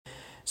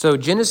So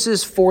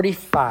Genesis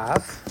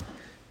 45.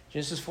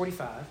 Genesis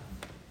 45. Let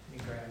me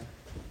grab.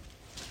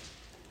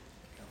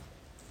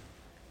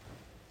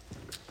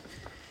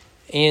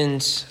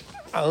 And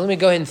let me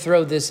go ahead and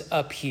throw this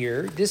up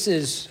here. This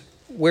is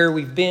where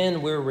we've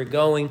been, where we're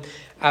going.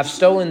 I've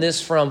stolen this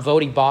from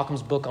Vodi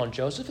Baucham's book on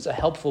Joseph. It's a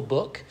helpful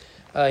book.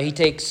 He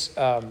takes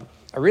I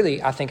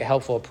think, a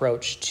helpful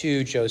approach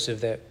to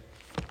Joseph that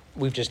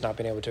we've just not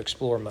been able to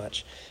explore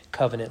much,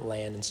 covenant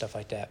land and stuff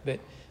like that. But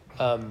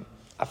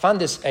I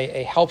find this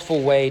a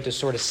helpful way to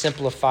sort of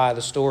simplify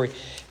the story,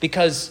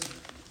 because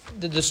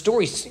the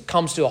story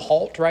comes to a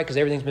halt, right? Because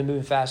everything's been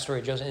moving fast,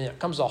 story of Joseph, and it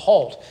comes to a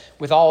halt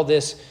with all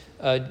this.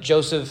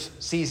 Joseph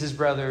sees his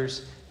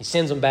brothers, he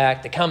sends them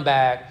back, they come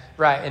back,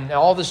 right? And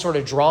all this sort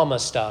of drama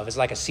stuff is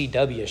like a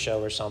CW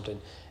show or something.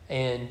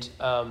 And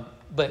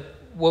but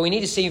what we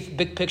need to see,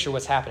 big picture,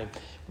 what's happening.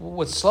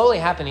 What's slowly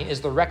happening is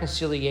the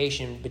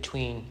reconciliation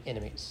between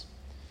enemies.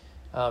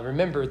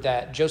 Remember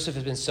that Joseph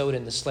has been sold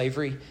into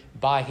slavery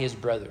by his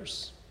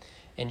brothers.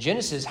 And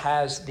Genesis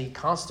has the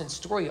constant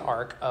story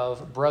arc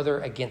of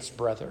brother against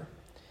brother.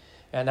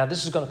 And now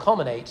this is going to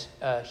culminate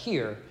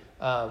here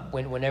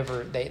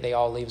whenever they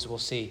all leave, as we'll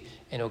see.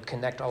 And it'll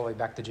connect all the way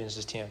back to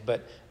Genesis 10.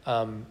 But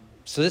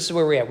so this is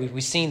where we're at.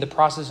 We've seen the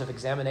process of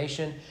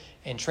examination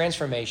and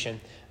transformation.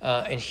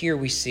 And here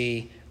we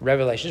see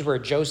Revelation, where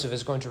Joseph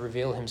is going to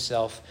reveal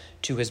himself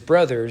to his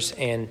brothers,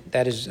 and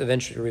that is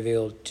eventually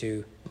revealed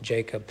to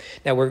Jacob.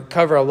 Now, we'll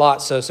cover a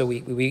lot, so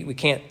we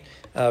can't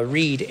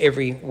read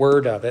every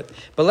word of it.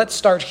 But let's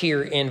start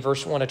here in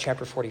verse 1 of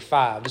chapter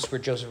 45. This is where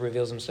Joseph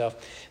reveals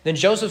himself. Then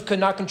Joseph could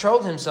not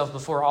control himself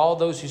before all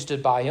those who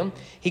stood by him.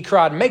 He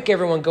cried, "Make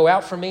everyone go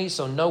out from me."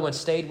 So no one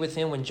stayed with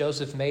him when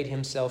Joseph made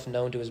himself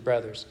known to his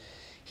brothers.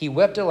 He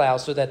wept aloud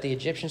so that the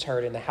Egyptians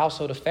heard, and the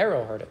household of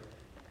Pharaoh heard it.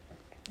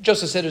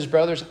 Joseph said to his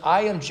brothers,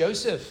 "I am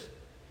Joseph.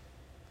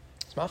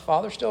 Is my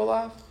father still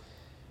alive?"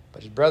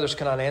 But his brothers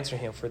could not answer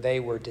him, for they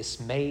were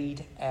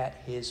dismayed at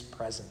his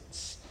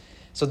presence.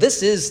 So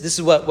this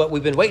is what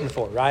we've been waiting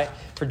for, right?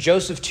 For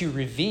Joseph to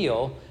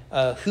reveal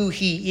who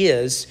he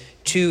is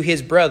to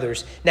his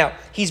brothers. Now,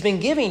 he's been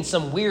giving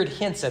some weird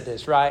hints at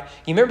this, right?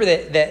 You remember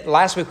that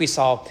last week we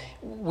saw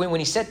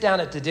when he sat down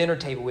at the dinner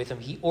table with them,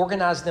 he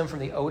organized them from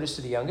the oldest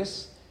to the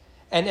youngest.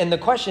 And the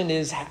question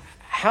is,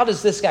 how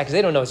does this guy, because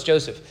they don't know it's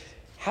Joseph,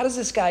 how does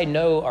this guy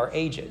know our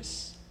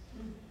ages,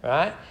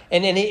 right?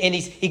 And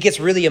he gets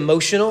really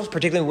emotional,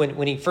 particularly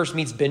when he first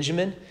meets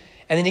Benjamin.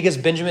 And then he gives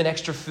Benjamin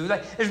extra food.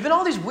 Like, there's been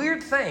all these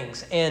weird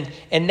things. And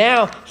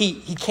now he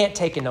can't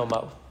take it no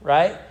more,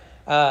 right?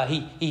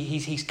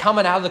 He's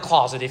coming out of the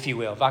closet, if you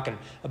will, if I can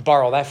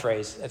borrow that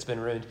phrase that's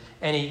been ruined.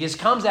 And he just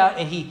comes out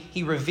and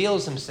he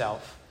reveals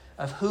himself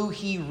of who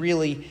he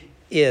really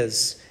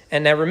is.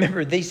 And now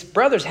remember, these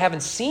brothers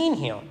haven't seen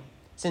him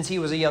since he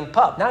was a young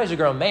pup. Now he's a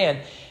grown man.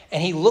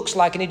 And he looks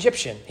like an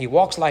Egyptian. He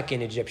walks like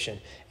an Egyptian.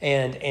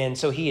 And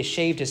so he has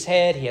shaved his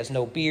head. He has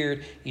no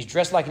beard. He's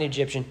dressed like an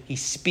Egyptian. He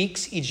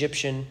speaks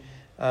Egyptian.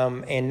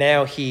 And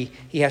now he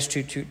has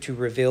to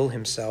reveal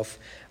himself.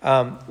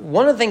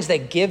 One of the things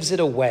that gives it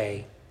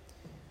away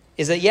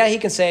is that, he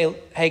can say,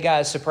 "Hey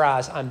guys,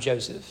 surprise, I'm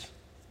Joseph."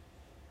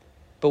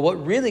 But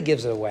what really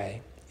gives it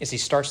away is he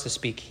starts to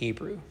speak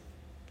Hebrew.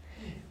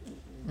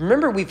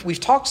 Remember, we've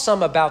talked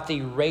some about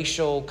the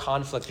racial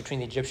conflict between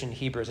the Egyptian and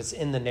Hebrews. It's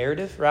in the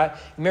narrative, right?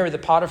 Remember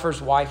that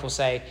Potiphar's wife will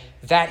say,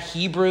 "That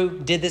Hebrew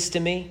did this to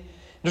me."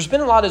 There's been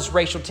a lot of this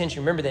racial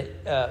tension. Remember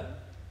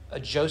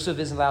that Joseph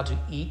isn't allowed to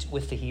eat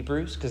with the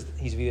Hebrews because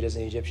he's viewed as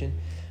an Egyptian.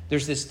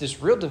 There's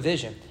this real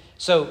division.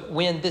 So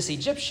when this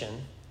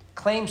Egyptian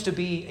claims to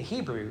be a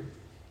Hebrew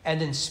and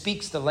then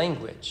speaks the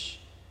language,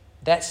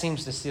 that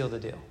seems to seal the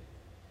deal.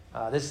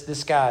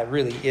 This guy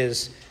really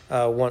is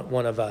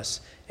one of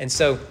us. And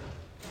so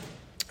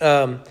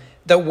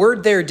the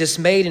word there,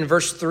 dismayed, in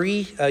verse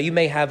 3, you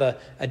may have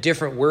a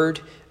different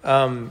word.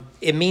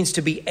 It means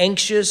to be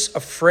anxious,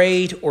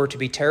 afraid, or to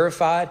be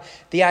terrified.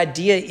 The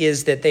idea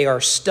is that they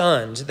are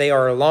stunned, they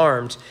are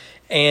alarmed,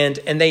 and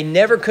they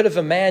never could have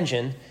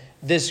imagined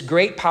this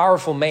great,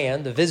 powerful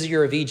man, the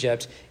vizier of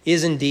Egypt,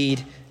 is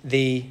indeed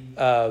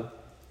their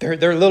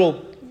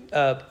little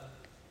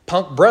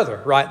punk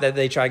brother, right, that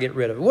they try to get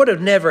rid of. Would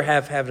have never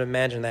have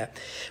imagined that.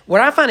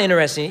 What I find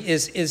interesting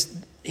is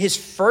his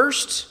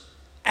first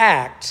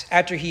act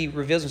after he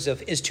reveals himself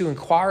is to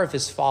inquire of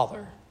his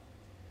father.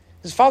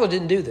 His father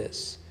didn't do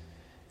this.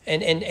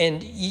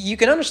 And you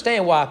can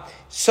understand why,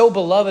 so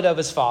beloved of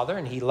his father,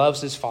 and he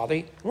loves his father,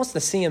 he wants to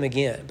see him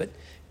again. But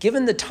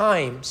given the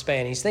time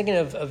span, he's thinking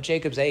of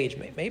Jacob's age.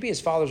 Maybe his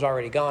father's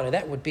already gone, and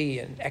that would be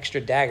an extra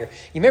dagger.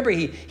 You remember,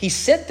 he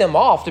sent them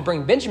off to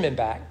bring Benjamin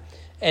back,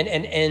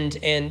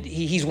 and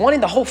he's wanting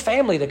the whole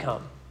family to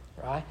come,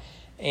 right?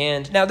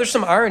 And now there's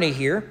some irony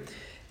here.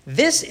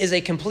 This is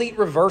a complete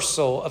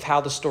reversal of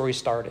how the story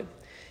started.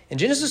 In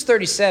Genesis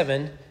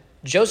 37,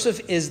 Joseph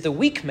is the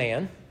weak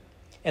man,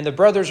 and the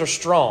brothers are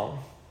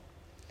strong.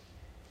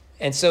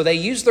 And so they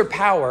use their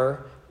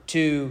power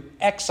to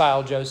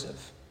exile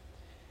Joseph.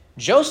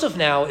 Joseph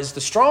now is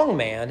the strong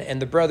man,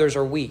 and the brothers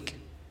are weak.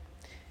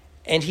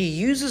 And he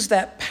uses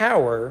that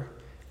power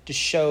to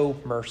show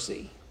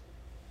mercy.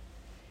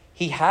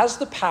 He has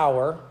the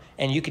power,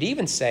 and you could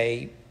even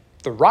say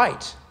the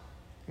right,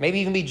 maybe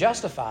even be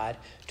justified,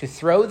 to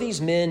throw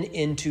these men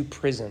into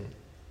prison,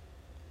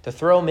 to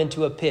throw them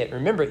into a pit.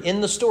 Remember,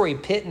 in the story,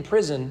 pit and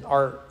prison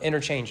are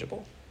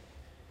interchangeable.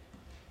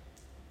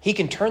 He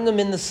can turn them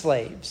into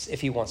slaves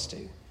if he wants to.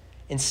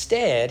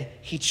 Instead,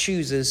 he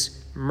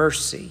chooses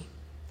mercy.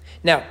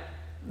 Now,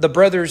 the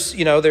brothers,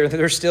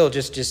 they're still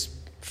just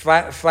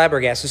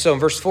flabbergasted. So in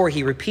verse 4,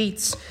 he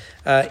repeats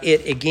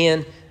it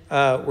again,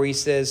 where he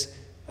says,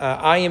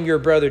 I am your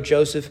brother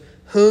Joseph,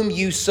 whom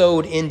you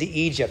sold into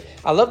Egypt.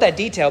 I love that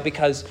detail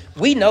because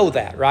we know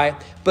that, right?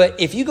 But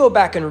if you go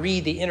back and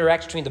read the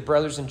interaction between the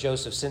brothers and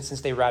Joseph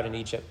since they arrived in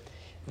Egypt,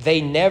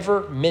 they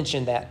never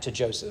mention that to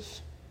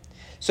Joseph.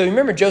 So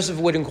remember, Joseph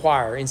would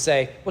inquire and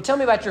say, well, tell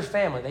me about your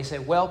family. They say,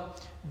 well,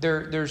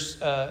 there's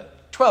 12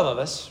 of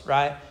us,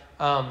 right?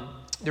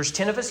 There's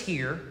 10 of us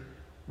here.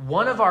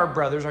 One of our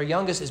brothers, our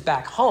youngest, is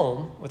back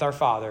home with our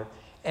father,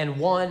 and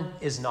one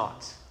is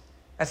not.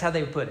 That's how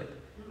they would put it,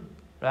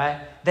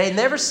 right? They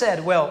never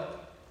said, well,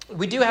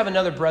 we do have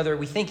another brother.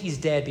 We think he's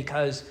dead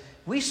because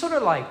we sort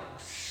of like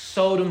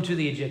sold him to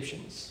the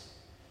Egyptians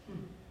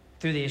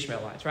through the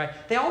Ishmaelites, right?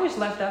 They always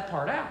left that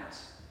part out.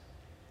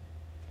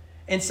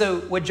 And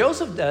so what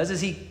Joseph does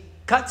is he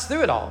cuts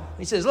through it all.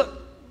 He says,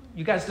 look,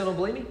 you guys still don't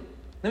believe me?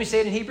 Let me say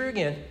it in Hebrew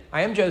again.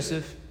 I am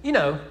Joseph,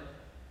 the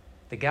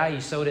guy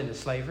you sold into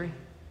slavery.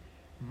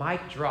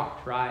 Mic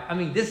dropped, right? I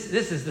mean, this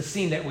is the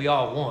scene that we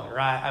all want,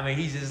 right? I mean,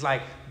 he's just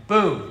like,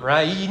 boom,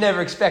 right? You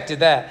never expected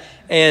that.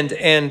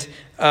 And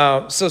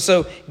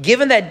so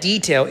given that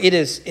detail, it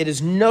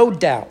is no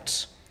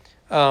doubt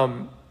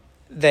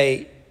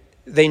they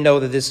know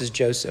that this is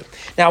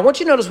Joseph. Now, I want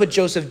you to notice what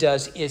Joseph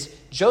does is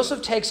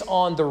Joseph takes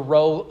on the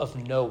role of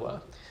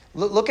Noah.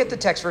 Look at the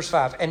text, verse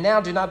 5. And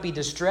now do not be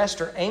distressed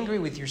or angry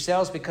with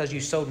yourselves because you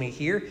sold me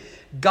here.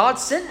 God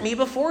sent me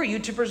before you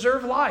to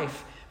preserve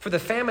life. For the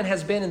famine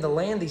has been in the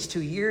land these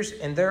 2 years,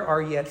 and there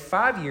are yet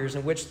 5 years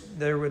in which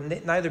there will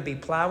neither be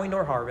plowing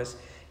nor harvest.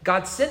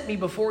 God sent me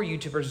before you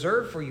to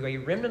preserve for you a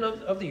remnant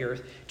of the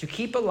earth, to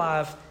keep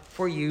alive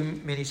for you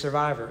many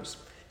survivors.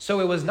 So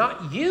it was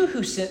not you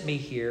who sent me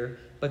here,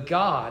 but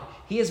God.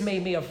 He has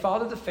made me a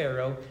father to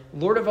Pharaoh,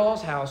 Lord of all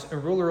his house,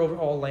 and ruler over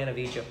all the land of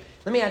Egypt.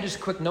 Let me add just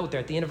a quick note there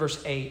at the end of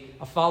verse 8,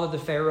 a father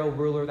to Pharaoh,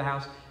 ruler of the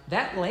house.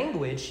 That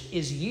language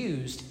is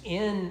used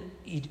in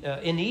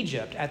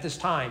Egypt at this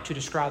time to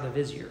describe the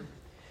vizier.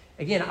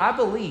 Again, I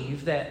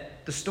believe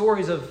that the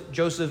stories of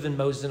Joseph and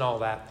Moses and all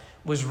that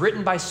was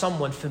written by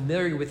someone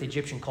familiar with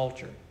Egyptian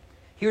culture.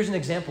 Here's an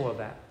example of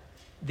that.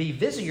 The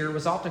vizier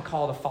was often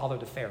called a father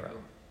to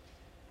Pharaoh.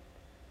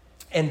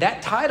 And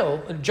that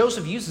title,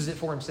 Joseph uses it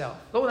for himself.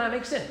 Oh, that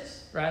makes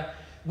sense, right?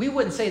 We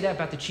wouldn't say that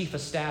about the chief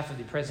of staff of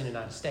the president of the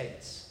United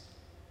States.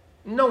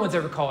 No one's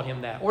ever called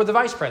him that. Or the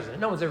vice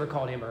president. No one's ever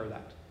called him or her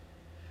that.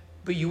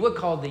 But you would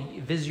call the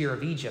vizier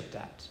of Egypt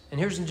that. And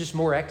here's just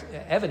more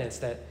evidence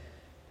that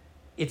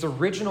its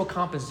original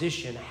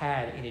composition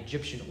had an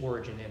Egyptian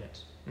origin in it.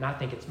 And I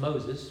think it's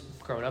Moses,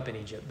 growing up in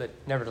Egypt, but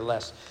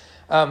nevertheless.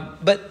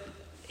 But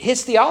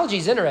his theology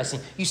is interesting.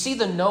 You see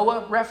the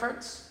Noah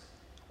reference?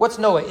 What's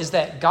Noah? Is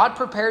that God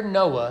prepared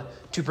Noah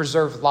to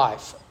preserve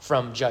life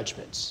from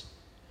judgments.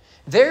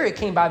 There it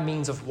came by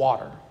means of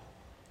water.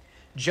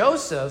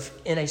 Joseph,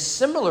 in a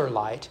similar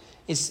light,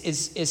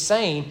 is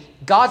saying,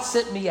 God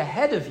sent me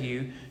ahead of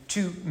you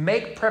to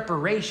make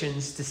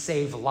preparations to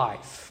save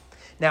life.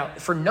 Now,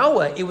 for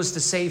Noah, it was to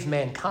save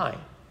mankind.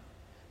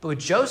 But with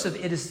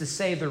Joseph, it is to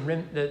save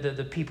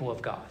the people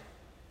of God.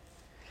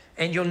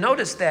 And you'll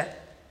notice that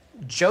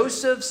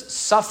Joseph's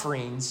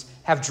sufferings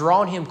have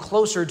drawn him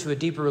closer to a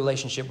deeper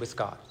relationship with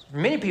God. For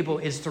many people,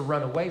 it's to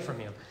run away from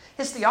him.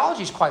 His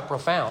theology is quite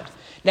profound.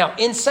 Now,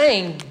 in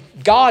saying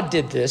God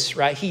did this,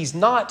 right, he's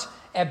not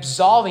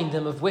absolving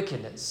them of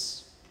wickedness.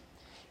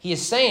 He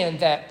is saying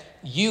that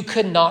you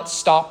could not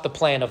stop the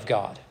plan of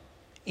God,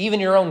 even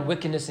your own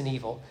wickedness and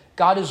evil.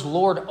 God is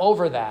Lord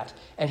over that,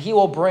 and he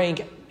will bring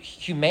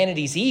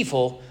humanity's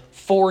evil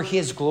for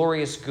his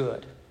glorious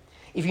good.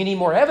 If you need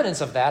more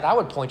evidence of that, I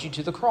would point you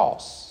to the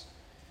cross.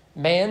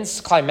 Man's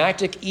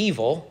climactic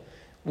evil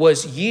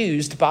was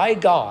used by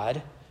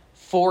God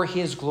for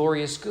his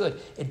glorious good.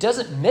 It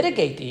doesn't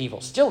mitigate the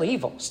evil,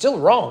 still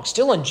wrong,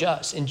 still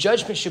unjust, and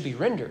judgment should be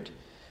rendered.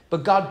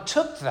 But God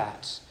took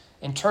that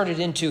and turned it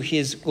into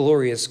his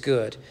glorious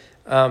good.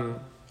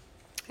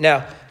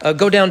 Now,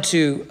 go down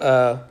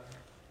to,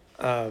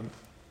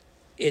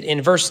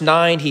 in verse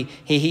 9,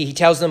 he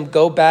tells them,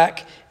 go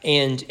back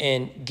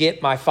and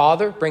get my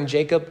father, bring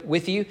Jacob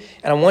with you.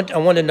 And I want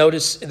to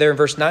notice there in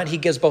verse 9, he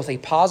gives both a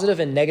positive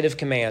and negative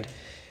command.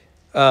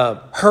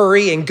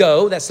 Hurry and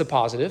go, that's the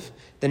positive.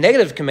 The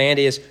negative command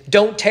is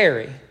don't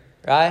tarry,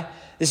 right?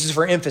 This is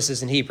for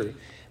emphasis in Hebrew.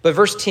 But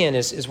verse 10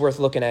 is worth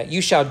looking at.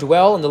 You shall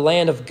dwell in the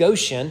land of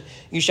Goshen.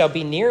 You shall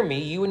be near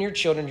me, you and your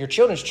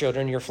children's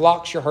children, your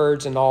flocks, your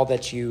herds, and all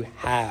that you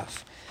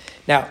have.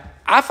 Now,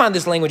 I find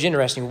this language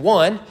interesting.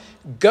 One,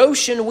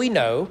 Goshen, we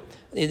know,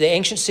 the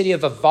ancient city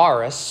of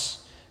Avaris,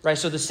 right?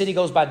 So the city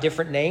goes by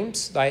different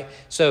names, right?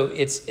 So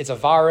it's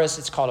Avaris.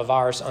 It's called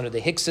Avaris under the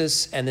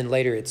Hyksos, and then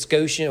later it's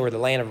Goshen, or the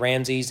land of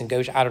Ramses and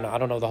Goshen. I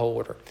don't know the whole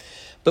order.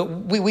 But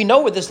we know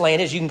what this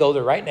land is. You can go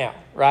there right now,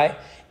 right?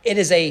 It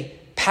is a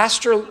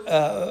pastoral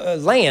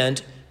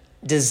land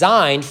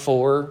designed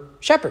for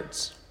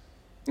shepherds.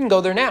 You can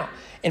go there now.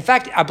 In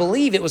fact, I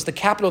believe it was the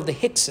capital of the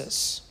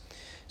Hyksos.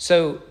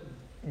 So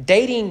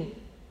dating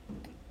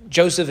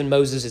Joseph and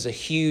Moses is a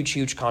huge,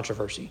 huge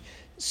controversy.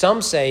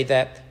 Some say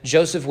that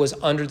Joseph was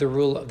under the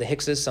rule of the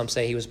Hyksos. Some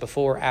say he was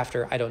before,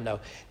 after, I don't know.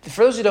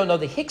 For those who don't know,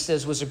 the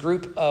Hyksos was a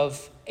group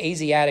of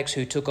Asiatics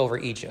who took over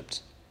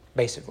Egypt,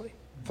 basically,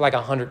 for like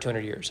 100,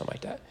 200 years, something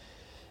like that.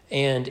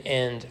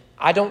 And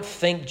I don't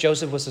think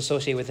Joseph was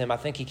associated with them. I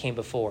think he came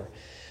before.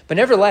 But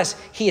nevertheless,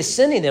 he is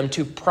sending them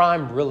to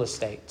prime real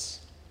estates.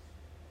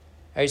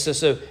 All right,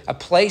 so a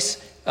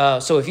place.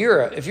 So if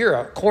you're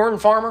a corn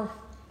farmer,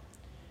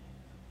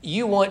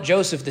 you want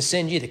Joseph to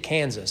send you to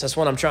Kansas. That's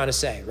what I'm trying to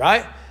say,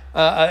 right?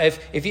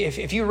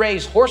 If you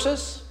raise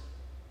horses,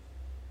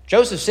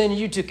 Joseph's sending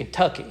you to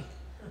Kentucky,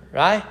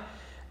 right?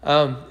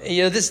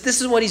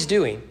 This is what he's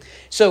doing.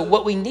 So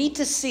what we need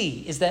to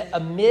see is that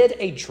amid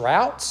a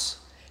drought,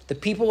 the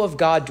people of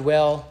God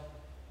dwell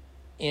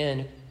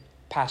in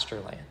pasture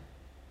land.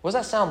 What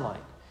does that sound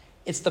like?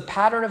 It's the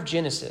pattern of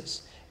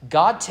Genesis.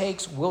 God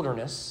takes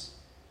wilderness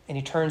and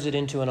he turns it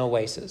into an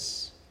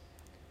oasis.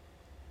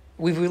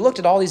 We looked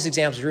at all these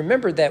examples.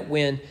 Remember that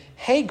when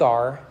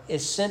Hagar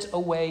is sent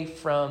away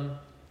from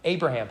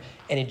Abraham,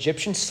 an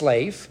Egyptian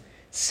slave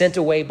sent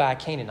away by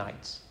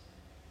Canaanites,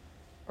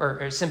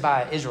 or sent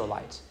by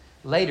Israelites.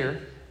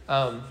 Later,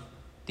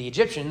 the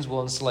Egyptians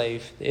will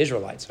enslave the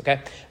Israelites, okay?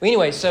 Well,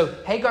 anyway, so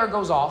Hagar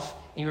goes off,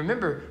 and you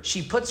remember,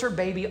 she puts her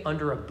baby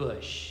under a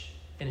bush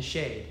in a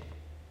shade,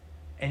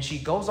 and she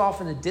goes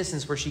off in the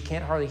distance where she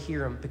can't hardly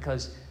hear him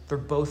because they're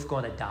both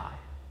going to die.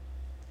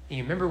 And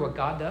you remember what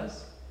God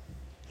does?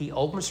 He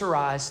opens her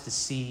eyes to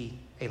see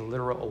a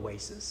literal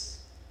oasis.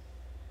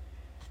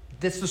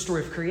 That's the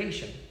story of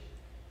creation.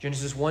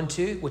 Genesis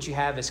 1-2, what you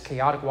have is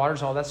chaotic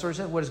waters, all that sort of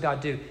stuff. What does God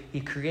do? He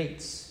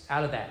creates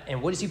out of that.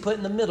 And what does he put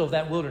in the middle of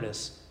that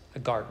wilderness? A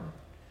garden.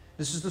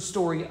 This is the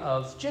story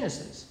of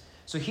Genesis.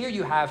 So here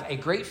you have a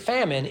great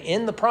famine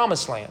in the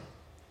promised land.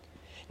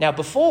 Now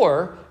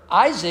before,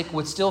 Isaac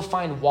would still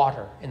find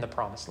water in the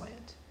promised land.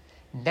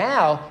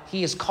 Now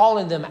he is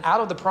calling them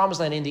out of the promised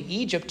land into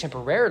Egypt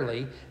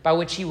temporarily, by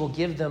which he will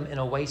give them an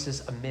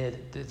oasis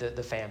amid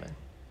the famine.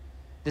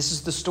 This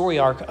is the story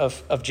arc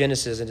of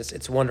Genesis, and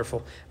it's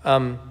wonderful.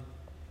 By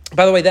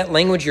the way, that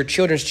language, your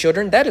children's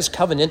children, that is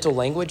covenantal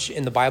language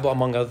in the Bible,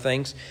 among other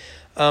things.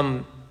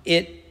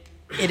 It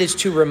is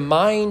to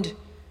remind,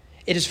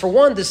 it is for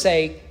one to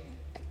say,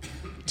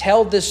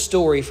 tell this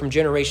story from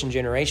generation to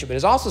generation, but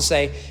it's also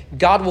say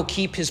God will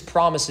keep his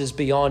promises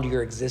beyond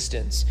your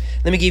existence.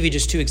 Let me give you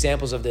just two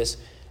examples of this.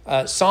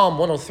 Psalm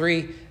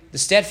 103, the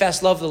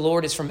steadfast love of the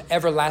Lord is from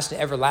everlasting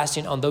to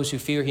everlasting on those who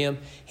fear him,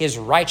 his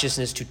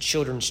righteousness to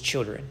children's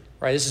children.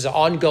 Right? This is an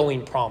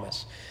ongoing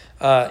promise.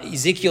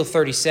 Ezekiel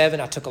 37,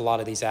 I took a lot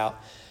of these out.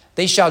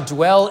 They shall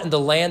dwell in the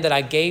land that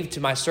I gave to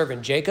my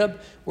servant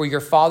Jacob, where your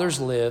fathers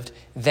lived.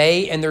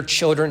 They and their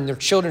children and their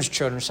children's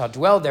children shall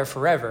dwell there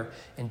forever,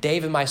 and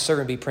David my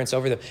servant be prince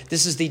over them.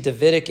 This is the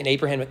Davidic and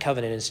Abrahamic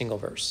covenant in a single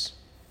verse.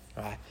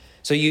 All right.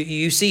 So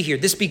you see here,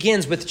 this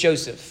begins with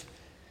Joseph,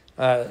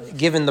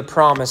 given the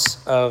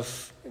promise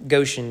of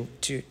Goshen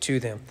to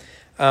them.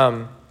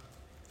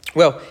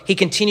 He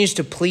continues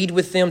to plead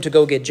with them to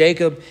go get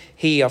Jacob.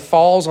 He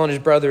falls on his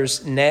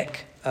brother's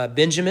neck,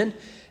 Benjamin.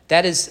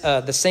 That is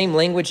the same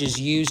language is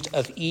used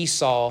of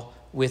Esau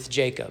with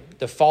Jacob,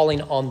 the falling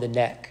on the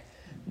neck.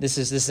 This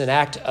is an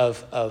act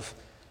of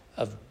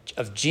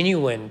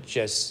genuine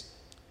just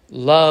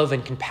love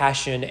and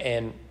compassion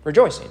and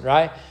rejoicing,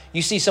 right?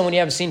 You see someone you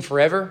haven't seen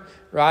forever,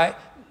 right?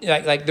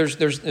 Like there's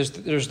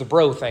the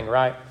bro thing,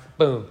 right?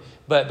 Boom.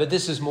 But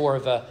this is more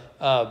of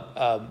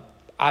a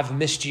I've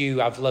missed you,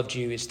 I've loved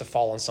you. It's to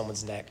fall on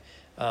someone's neck.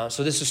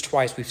 So this is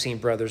twice we've seen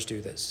brothers do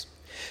this.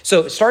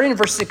 So starting in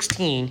verse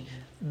 16.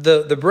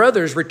 The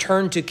brothers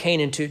return to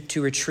Canaan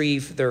to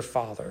retrieve their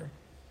father.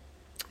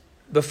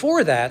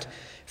 Before that,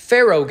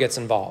 Pharaoh gets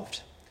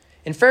involved.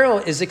 And Pharaoh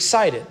is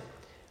excited.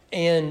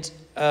 And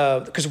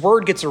because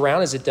word gets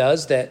around, as it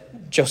does,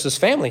 that Joseph's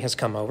family has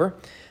come over.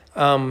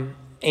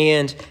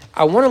 And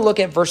I want to look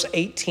at verse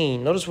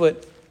 18. Notice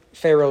what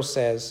Pharaoh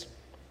says.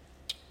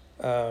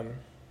 So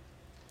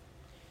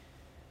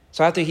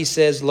after he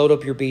says, load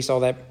up your beasts, all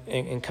that,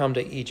 and come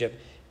to Egypt.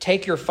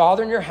 Take your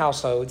father and your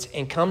households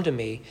and come to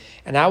me,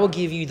 and I will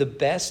give you the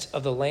best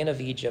of the land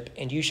of Egypt,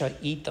 and you shall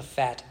eat the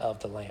fat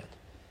of the land.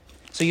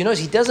 So you notice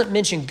he doesn't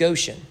mention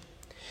Goshen,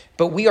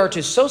 but we are to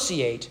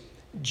associate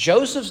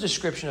Joseph's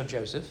description of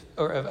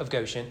of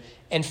Goshen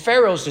and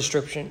Pharaoh's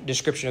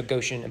description of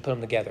Goshen and put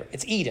them together.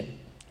 It's Eden,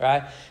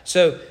 right?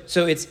 So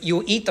it's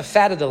you'll eat the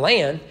fat of the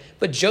land,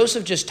 but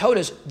Joseph just told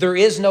us there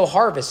is no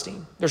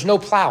harvesting. There's no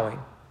plowing.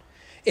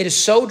 It is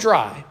so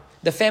dry.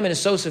 The famine is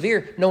so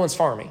severe, no one's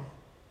farming.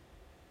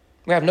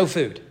 We have no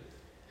food.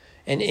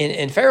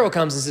 And Pharaoh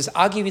comes and says,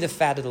 I'll give you the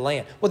fat of the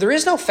land. Well, there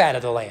is no fat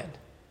of the land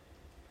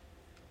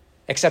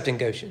except in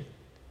Goshen.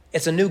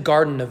 It's a new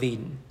Garden of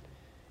Eden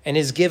and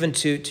is given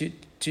to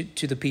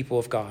the people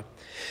of God.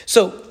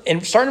 So,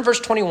 and starting in verse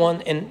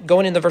 21 and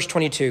going into verse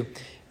 22,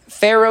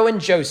 Pharaoh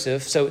and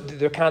Joseph, so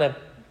they're kind of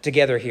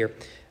together here,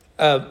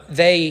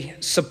 they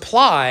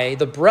supply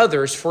the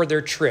brothers for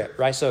their trip,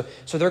 right? So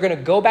they're going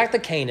to go back to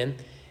Canaan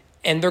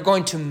and they're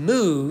going to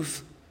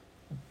move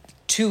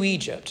to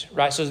Egypt,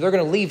 right? So they're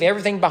going to leave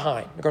everything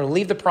behind. They're going to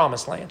leave the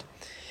promised land.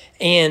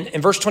 And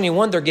in verse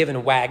 21, they're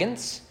given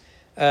wagons.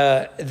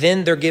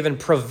 Then they're given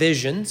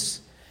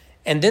provisions.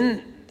 And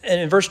then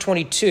in verse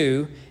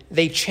 22,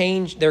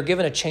 they're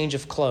given a change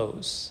of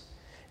clothes.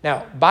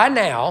 Now, by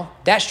now,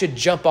 that should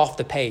jump off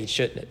the page,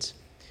 shouldn't it?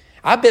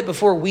 I bet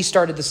before we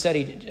started to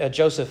study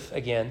Joseph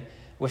again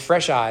with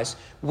fresh eyes,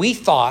 we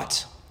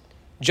thought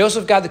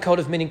Joseph got the coat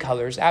of many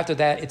colors. After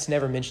that, it's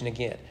never mentioned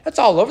again. That's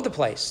all over the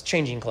place,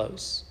 changing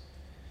clothes.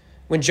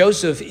 When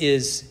Joseph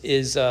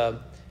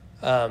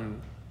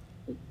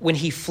when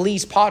he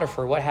flees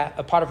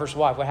Potiphar's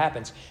wife, what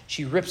happens?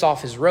 She rips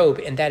off his robe,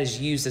 and that is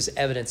used as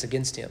evidence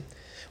against him.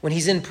 When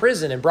he's in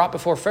prison and brought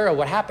before Pharaoh,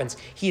 what happens?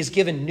 He is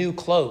given new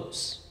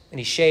clothes, and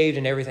he's shaved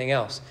and everything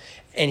else.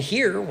 And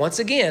here, once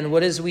again,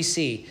 what is we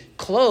see?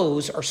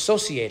 Clothes are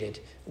associated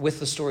with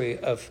the story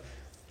of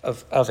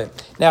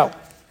it. Now,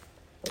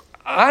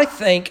 I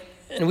think,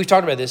 and we've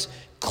talked about this,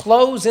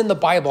 clothes in the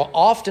Bible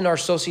often are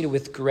associated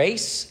with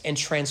grace and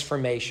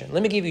transformation.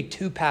 Let me give you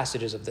two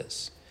passages of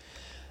this.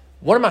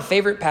 One of my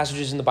favorite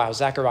passages in the Bible,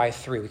 Zechariah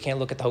 3. We can't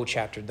look at the whole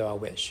chapter, though I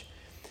wish.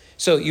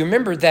 So you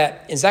remember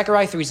that in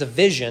Zechariah 3 is a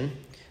vision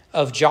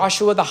of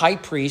Joshua, the high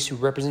priest, who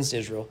represents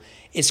Israel,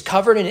 is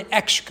covered in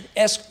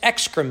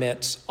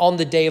excrements on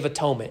the Day of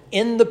Atonement,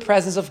 in the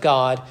presence of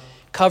God,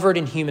 covered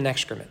in human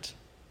excrement.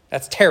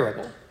 That's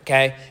terrible,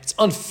 okay? It's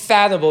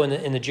unfathomable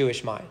in the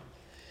Jewish mind.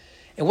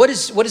 And what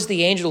is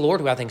the angel of the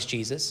Lord, who I think is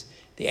Jesus?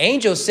 The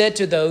angel said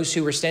to those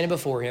who were standing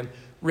before him,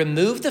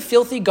 remove the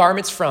filthy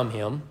garments from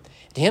him.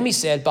 To him he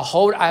said,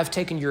 behold, I have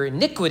taken your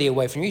iniquity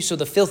away from you. So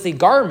the filthy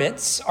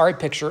garments are a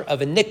picture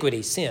of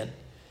iniquity, sin.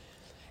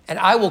 And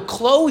I will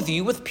clothe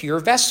you with pure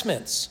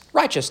vestments,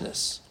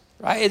 righteousness,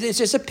 right? It's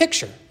just a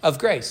picture of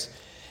grace.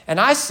 And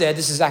I said,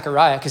 this is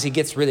Zechariah, because he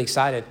gets really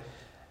excited,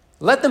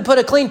 let them put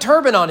a clean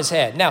turban on his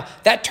head. Now,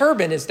 that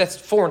turban that's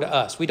foreign to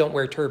us. We don't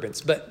wear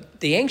turbans. But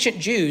the ancient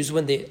Jews,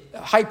 when the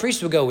high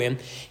priest would go in,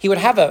 he would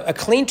have a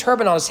clean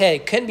turban on his head.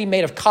 It couldn't be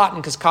made of cotton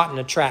because cotton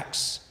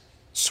attracts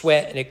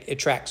sweat and it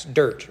attracts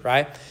dirt,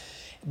 right?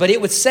 But it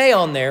would say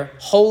on there,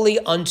 holy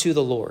unto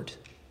the Lord.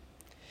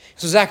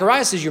 So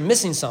Zechariah says, you're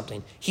missing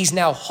something. He's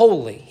now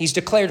holy. He's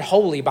declared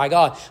holy by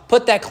God.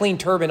 Put that clean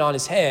turban on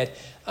his head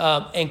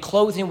and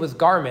clothe him with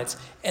garments.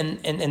 And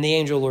the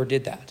angel of the Lord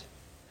did that.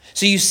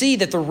 So you see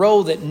that the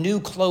role that new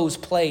clothes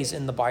plays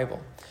in the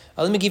Bible.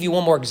 Let me give you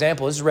one more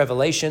example. This is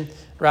Revelation,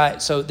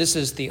 right? So this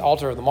is the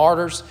altar of the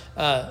martyrs.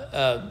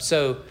 I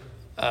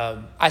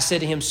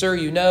said to him, sir,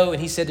 you know,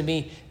 and he said to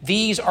me,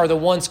 these are the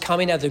ones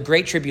coming out of the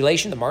great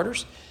tribulation, the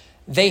martyrs.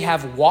 They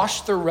have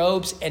washed their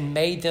robes and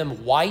made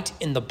them white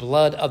in the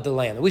blood of the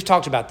Lamb. And we've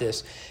talked about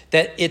this,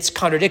 that it's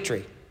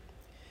contradictory.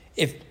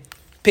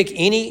 Pick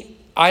any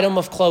item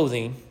of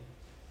clothing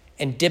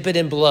and dip it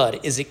in blood.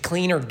 Is it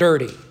clean or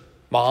dirty,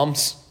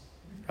 moms?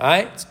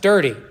 Right? It's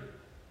dirty.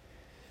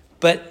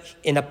 But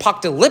in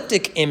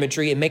apocalyptic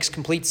imagery, it makes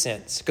complete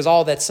sense because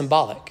all that's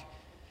symbolic.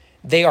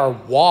 They are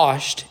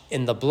washed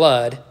in the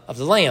blood of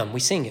the Lamb. We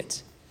sing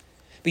it.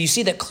 But you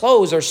see that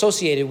clothes are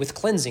associated with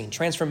cleansing,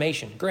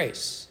 transformation,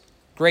 grace.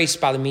 Grace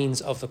by the means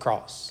of the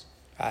cross.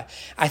 Right?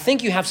 I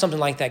think you have something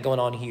like that going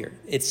on here.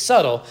 It's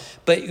subtle,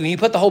 but when you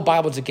put the whole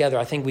Bible together,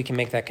 I think we can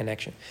make that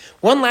connection.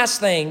 One last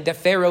thing that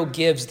Pharaoh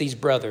gives these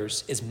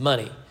brothers is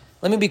money.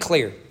 Let me be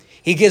clear.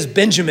 He gives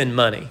Benjamin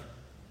money.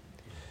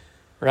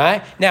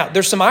 Right? Now,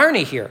 there's some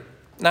irony here.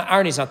 Now,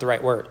 irony is not the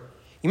right word.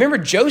 You remember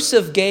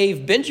Joseph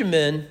gave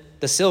Benjamin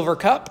the silver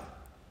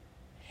cup,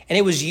 and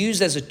it was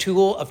used as a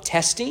tool of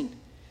testing.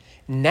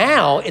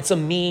 Now it's a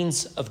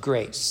means of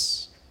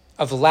grace,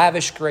 of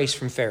lavish grace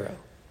from Pharaoh,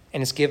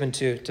 and it's given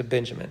to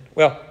Benjamin.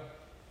 Well,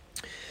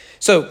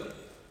 so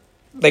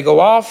they go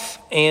off,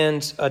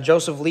 and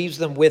Joseph leaves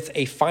them with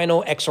a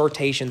final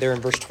exhortation there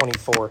in verse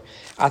 24.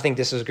 I think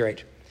this is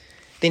great.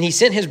 Then he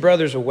sent his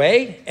brothers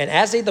away, and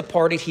as they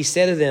departed, he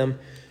said to them,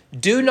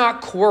 do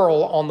not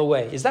quarrel on the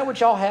way. Is that what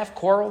y'all have,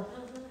 quarrel?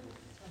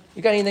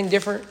 You got anything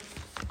different?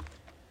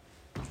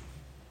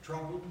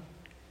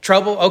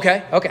 Trouble?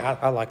 Okay,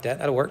 I like that.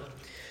 That'll work.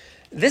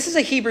 This is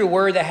a Hebrew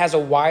word that has a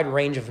wide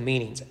range of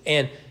meanings,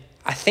 and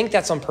I think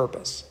that's on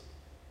purpose.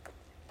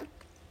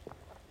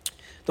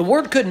 The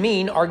word could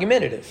mean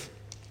argumentative,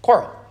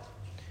 quarrel.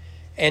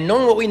 And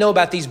knowing what we know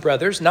about these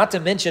brothers, not to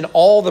mention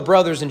all the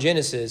brothers in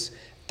Genesis,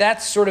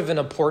 that's sort of an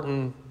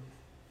important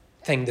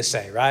thing to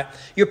say, right?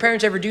 Your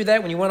parents ever do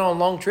that when you went on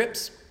long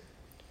trips?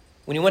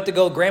 When you went to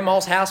go to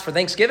grandma's house for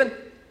Thanksgiving?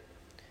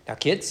 Now,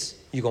 kids,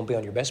 you're going to be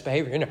on your best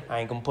behavior. I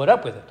ain't going to put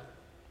up with it,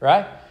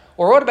 right?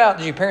 Or what about,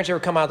 did your parents ever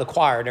come out of the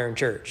choir during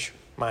church?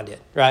 Mine did,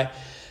 right?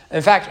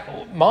 In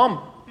fact,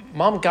 mom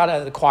got out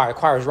of the choir. The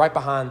choir was right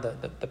behind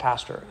the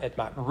pastor at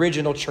my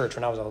original church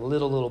when I was a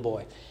little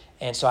boy.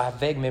 And so I have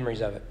vague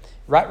memories of it.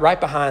 Right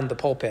behind the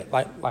pulpit,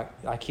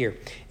 like here.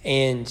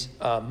 And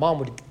mom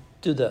would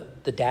do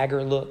the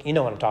dagger look. You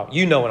know what I'm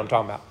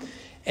talking about.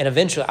 And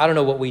eventually, I don't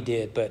know what we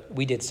did, but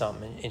we did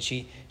something. And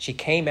she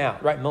came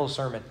out right in the middle of the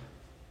sermon,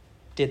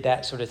 did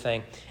that sort of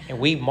thing. And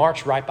we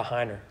marched right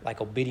behind her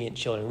like obedient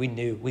children. We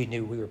knew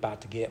we were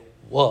about to get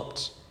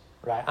whooped,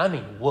 right? I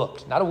mean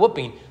whooped. Not a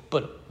whooping,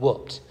 but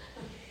whooped.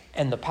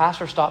 And the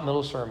pastor stopped in the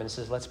middle of the sermon and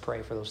says, let's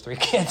pray for those 3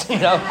 kids.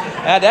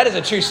 That is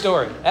a true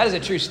story.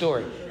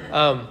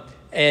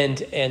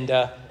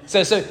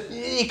 So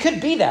it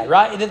could be that,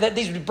 right? That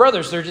these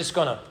brothers, they're just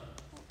going to.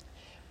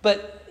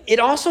 But it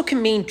also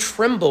can mean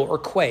tremble or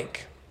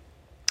quake.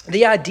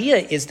 The idea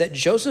is that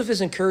Joseph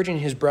is encouraging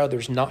his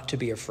brothers not to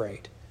be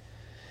afraid.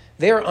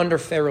 They are under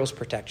Pharaoh's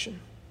protection.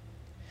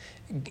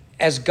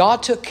 As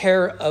God took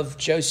care of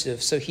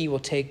Joseph, so he will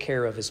take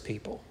care of his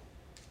people.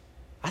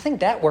 I think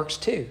that works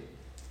too.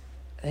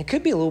 And it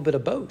could be a little bit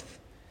of both.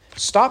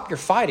 Stop your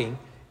fighting.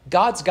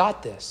 God's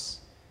got this.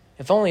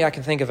 If only I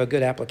can think of a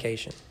good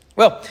application.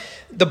 Well,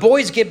 the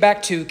boys get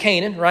back to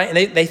Canaan, right?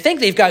 And they think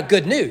they've got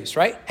good news,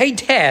 right? Hey,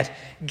 Dad,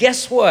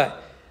 guess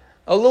what?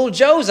 A little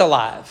Joe's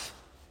alive.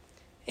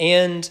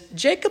 And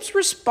Jacob's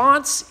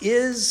response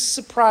is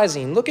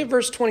surprising. Look at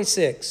verse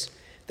 26.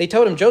 They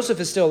told him Joseph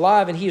is still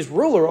alive and he is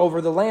ruler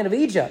over the land of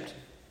Egypt.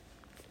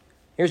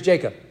 Here's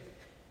Jacob.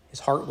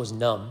 His heart was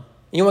numb.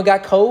 Anyone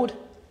got cold?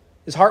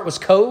 His heart was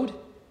cold?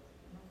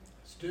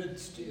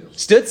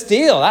 Stood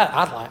still.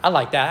 I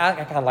like that.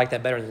 I kind of like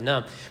that better than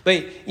numb.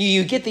 But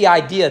you get the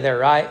idea there,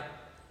 right?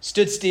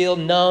 Stood still,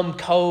 numb,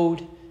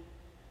 cold.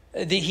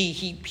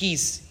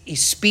 He's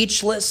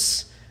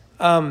speechless.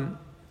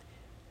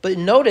 But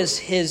notice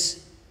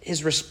his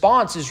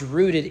response is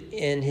rooted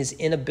in his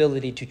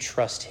inability to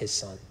trust his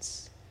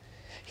sons.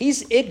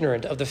 He's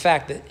ignorant of the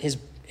fact that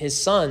his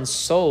sons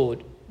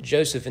sold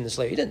Joseph into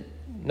slavery. He didn't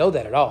know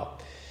that at all.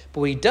 But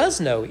what he does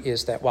know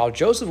is that while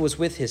Joseph was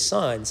with his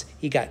sons,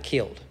 he got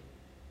killed.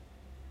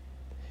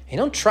 He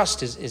don't trust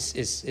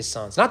his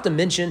sons. Not to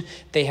mention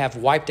they have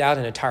wiped out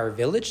an entire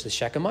village, the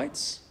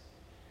Shechemites,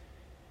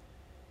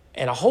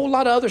 and a whole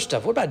lot of other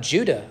stuff. What about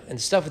Judah and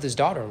the stuff with his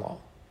daughter-in-law?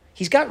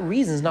 He's got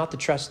reasons not to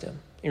trust him.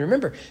 And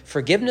remember,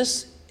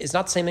 forgiveness is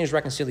not the same thing as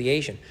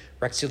reconciliation.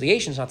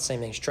 Reconciliation is not the same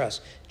thing as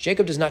trust.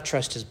 Jacob does not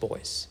trust his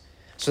boys.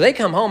 So they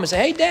come home and say,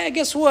 hey, Dad,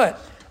 guess what?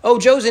 Oh,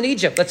 Joe's in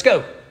Egypt. Let's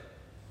go.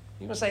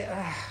 You're going to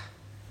say,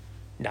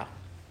 no.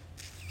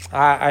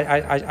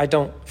 I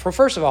don't.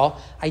 First of all,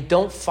 I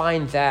don't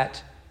find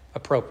that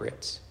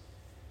appropriate.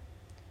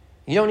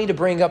 You don't need to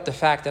bring up the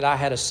fact that I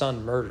had a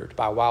son murdered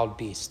by wild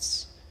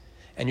beasts.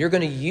 And you're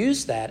going to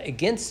use that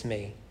against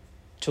me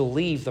to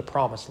leave the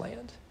promised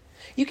land.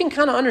 You can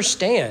kind of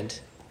understand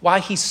why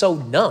he's so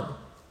numb,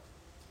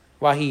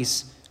 why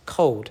he's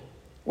cold.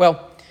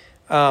 Well,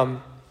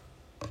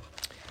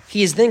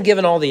 he is then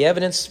given all the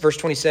evidence. Verse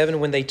 27,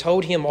 when they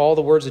told him all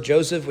the words of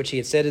Joseph, which he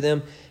had said to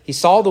them, he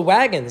saw the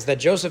wagons that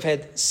Joseph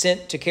had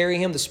sent to carry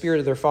him. The spirit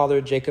of their father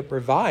Jacob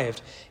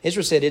revived.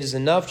 Israel said, it is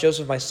enough.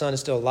 Joseph, my son,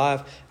 is still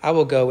alive. I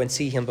will go and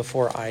see him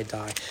before I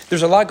die.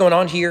 There's a lot going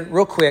on here.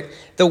 Real quick,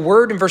 the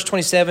word in verse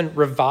 27,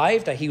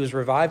 revived, that he was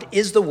revived,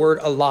 is the word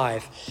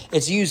alive.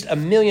 It's used a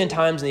million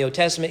times in the Old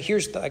Testament.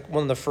 Here's like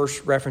one of the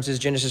first references,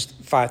 Genesis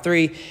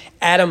 5:3.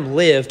 Adam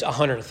lived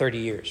 130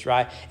 years,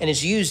 right? And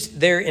it's used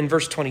there in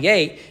verse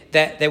 28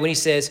 that when he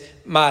says,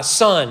 my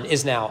son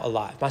is now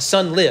alive. My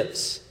son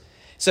lives.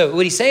 So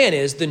what he's saying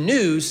is the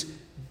news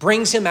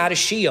brings him out of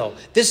Sheol.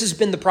 This has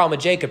been the problem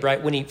with Jacob,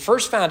 right? When he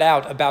first found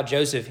out about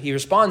Joseph, he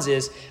responds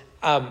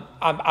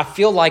I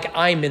feel like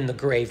I'm in the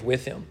grave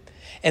with him.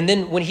 And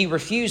then when he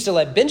refused to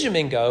let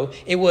Benjamin go,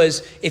 it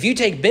was, if you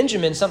take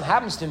Benjamin, something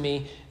happens to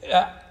me,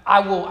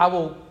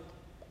 I'll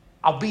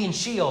be in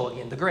Sheol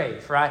again, the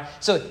grave, right?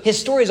 So his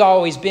story's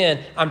always been,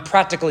 I'm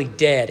practically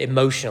dead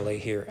emotionally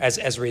here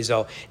as a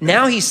result.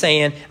 Now he's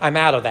saying, I'm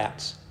out of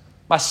that.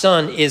 My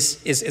son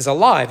is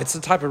alive. It's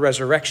a type of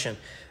resurrection.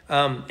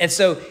 And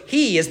so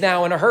he is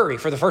now in a hurry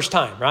for the first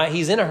time, right?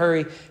 He's in a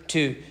hurry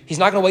he's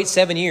not going to wait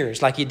 7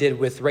 years like he did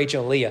with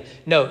Rachel and Leah.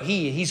 No,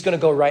 he's going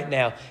to go right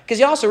now. Because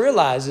he also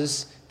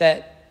realizes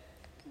that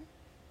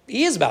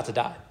he is about to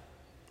die.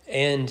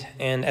 And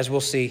as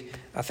we'll see,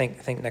 I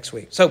think next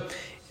week. So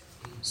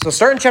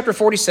starting in chapter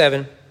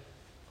 47,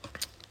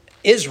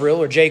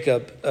 Israel or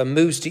Jacob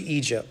moves to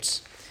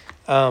Egypt.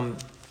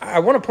 I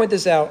want to point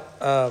this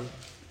out.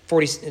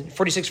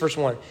 46 verse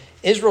 1.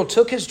 Israel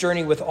took his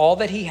journey with all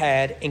that he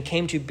had and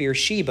came to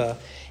Beersheba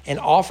and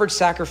offered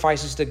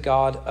sacrifices to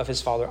God of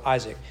his father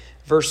Isaac.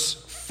 Verse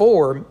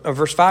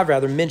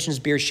 5 mentions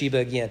Beersheba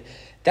again.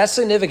 That's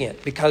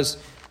significant because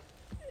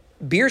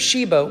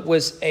Beersheba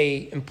was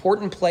an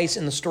important place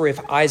in the story of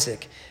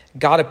Isaac.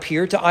 God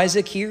appeared to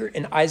Isaac here,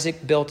 and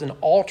Isaac built an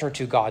altar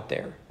to God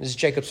there. This is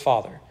Jacob's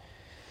father.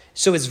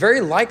 So it's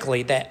very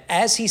likely that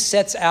as he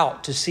sets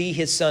out to see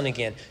his son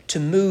again, to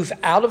move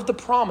out of the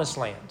promised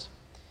land,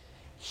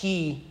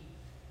 he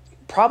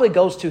probably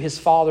goes to his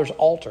father's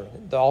altar,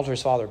 the altar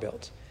his father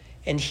built.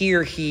 And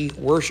here he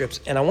worships.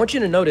 And I want you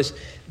to notice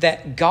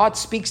that God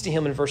speaks to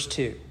him in verse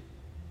 2.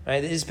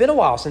 Right? It's been a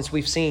while since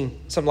we've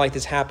seen something like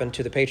this happen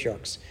to the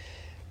patriarchs.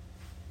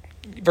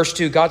 Verse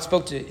 2, God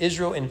spoke to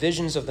Israel in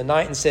visions of the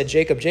night and said,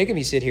 Jacob, Jacob.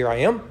 He said, here I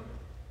am.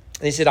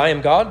 And he said, I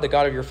am God, the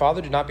God of your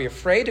father. Do not be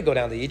afraid to go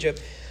down to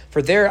Egypt,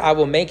 for there I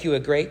will make you a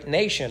great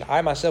nation.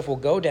 I myself will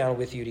go down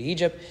with you to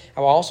Egypt. I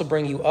will also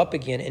bring you up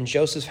again, and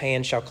Joseph's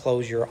hand shall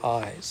close your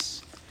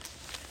eyes.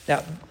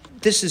 Now,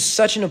 this is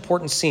such an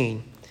important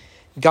scene.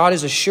 God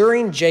is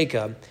assuring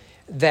Jacob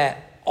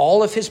that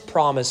all of his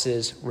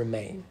promises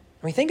remain.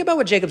 I mean, think about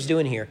what Jacob's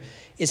doing here.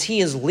 Is he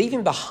is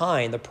leaving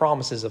behind the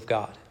promises of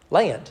God,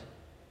 land.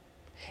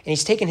 And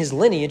he's taking his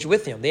lineage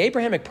with him. The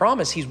Abrahamic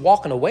promise he's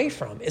walking away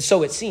from, and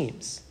so it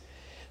seems.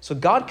 So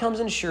God comes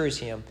and assures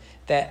him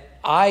that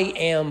I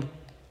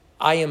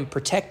am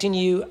protecting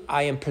you,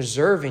 I am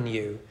preserving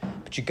you,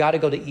 but you got to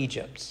go to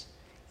Egypt.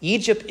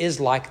 Egypt is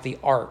like the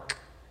ark.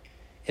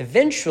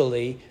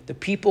 Eventually, the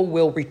people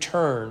will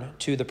return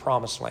to the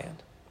promised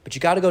land, but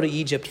you got to go to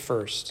Egypt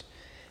first.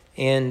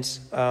 And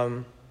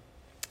I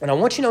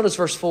want you to notice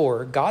verse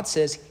 4. God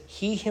says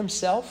he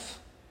himself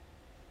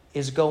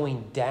is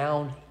going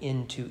down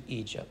into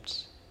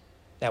Egypt.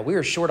 Now, we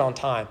are short on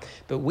time,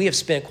 but we have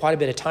spent quite a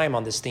bit of time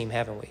on this theme,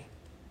 haven't we?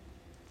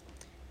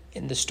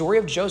 And the story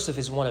of Joseph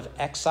is one of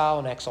exile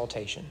and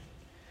exaltation.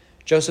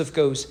 Joseph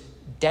goes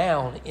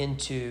down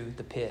into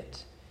the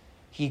pit.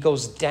 He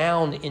goes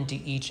down into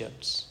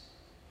Egypt.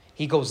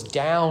 He goes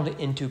down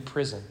into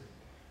prison,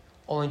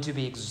 only to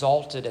be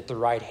exalted at the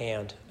right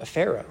hand of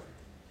Pharaoh.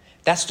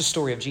 That's the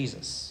story of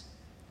Jesus,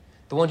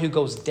 the one who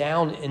goes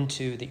down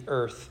into the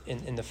earth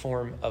in the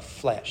form of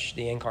flesh,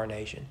 the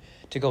incarnation,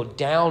 to go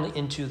down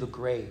into the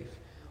grave,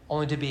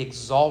 only to be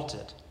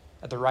exalted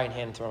at the right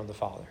hand throne of the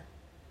Father.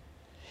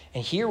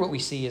 And here what we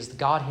see is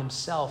God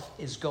himself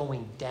is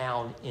going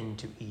down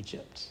into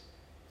Egypt.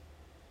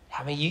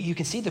 I mean, you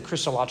can see the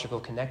Christological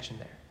connection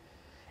there.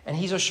 And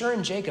he's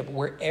assuring Jacob,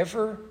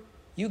 wherever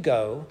you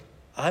go,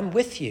 I'm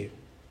with you.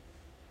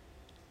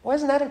 Well,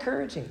 isn't that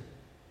encouraging?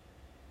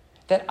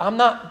 That I'm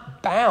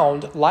not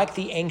bound like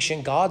the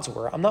ancient gods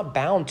were. I'm not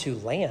bound to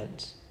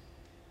land.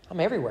 I'm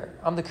everywhere.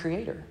 I'm the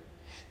creator.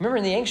 Remember,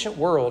 in the ancient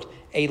world,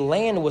 a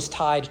land was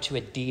tied to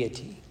a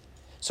deity.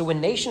 So when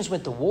nations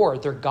went to war,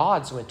 their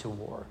gods went to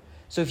war.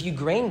 So if you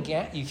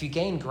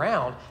gain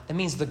ground, that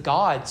means the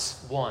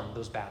gods won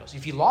those battles.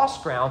 If you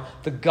lost ground,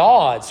 the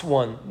gods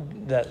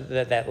won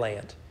that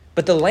land.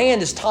 But the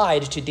land is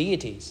tied to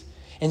deities.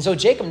 And so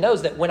Jacob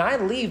knows that when I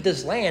leave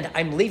this land,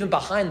 I'm leaving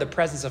behind the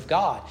presence of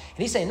God. And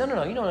he's saying, no,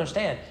 you don't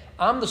understand.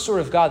 I'm the sort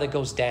of God that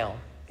goes down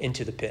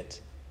into the pit.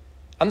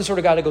 I'm the sort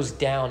of God that goes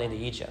down into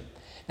Egypt.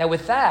 Now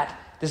with that,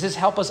 does this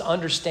help us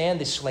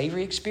understand the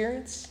slavery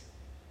experience?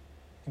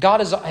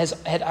 God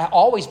had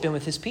always been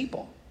with his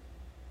people.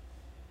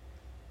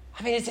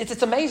 I mean,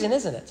 it's amazing,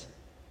 isn't it?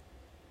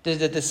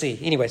 To see.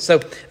 Anyway, so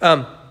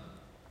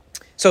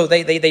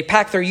they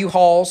pack their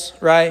U-Hauls,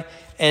 right?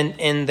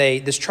 And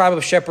this tribe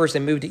of shepherds, they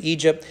moved to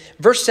Egypt.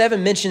 Verse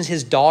 7 mentions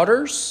his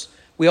daughters.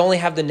 We only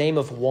have the name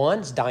of one.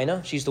 It's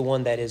Dinah. She's the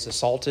one that is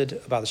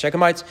assaulted by the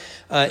Shechemites.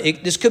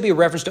 This could be a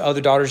reference to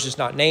other daughters just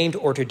not named,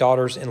 or to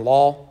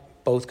daughters-in-law.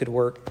 Both could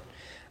work.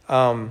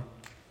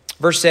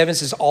 Verse 7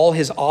 says, all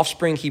his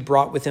offspring he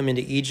brought with him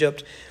into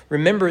Egypt.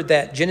 Remember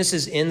that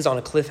Genesis ends on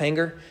a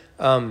cliffhanger.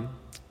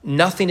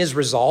 Nothing is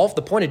resolved.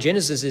 The point of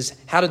Genesis is,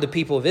 how did the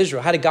people of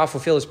Israel, how did God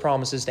fulfill his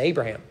promises to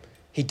Abraham?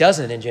 He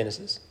doesn't in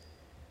Genesis.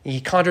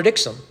 He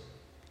contradicts them.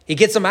 He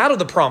gets them out of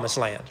the promised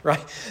land, right?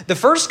 The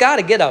first guy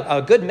to get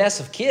a good mess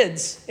of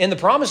kids in the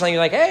promised land,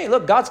 you're like, hey,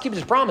 look, God's keeping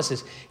his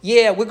promises.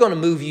 Yeah, we're going to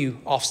move you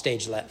off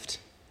stage left,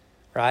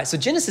 right? So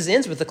Genesis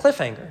ends with a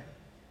cliffhanger.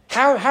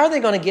 How are they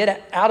going to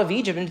get out of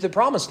Egypt into the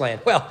promised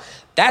land? Well,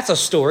 that's a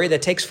story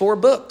that takes 4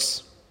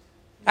 books.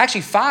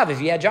 Actually 5 if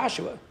you add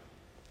Joshua,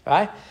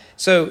 right?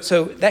 So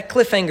that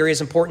cliffhanger is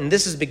important.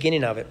 This is the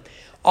beginning of it.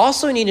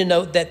 Also, you need to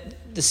note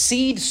that the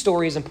seed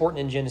story is important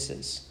in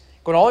Genesis.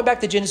 Going all the way back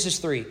to Genesis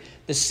 3,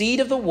 the seed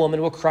of the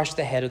woman will crush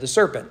the head of the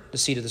serpent, the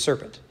seed of the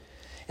serpent.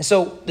 And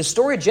so the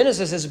story of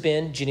Genesis has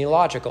been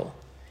genealogical.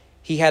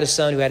 He had a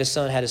son who had a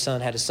son, had a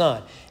son, had a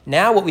son.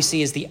 Now what we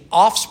see is the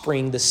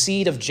offspring, the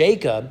seed of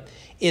Jacob,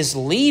 is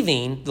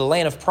leaving the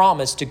land of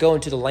promise to go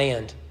into the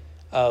land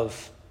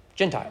of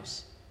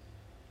Gentiles.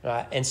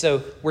 Right? And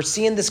so we're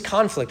seeing this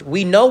conflict.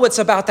 We know what's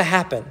about to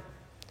happen.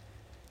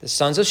 The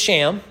sons of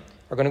Shem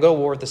are going to go to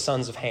war with the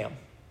sons of Ham.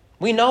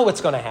 We know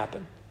what's going to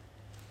happen.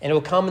 And it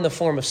will come in the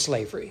form of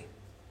slavery.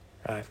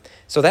 Right?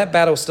 So that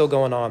battle is still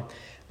going on.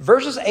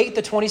 Verses 8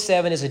 to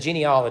 27 is a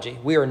genealogy.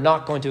 We are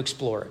not going to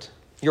explore it.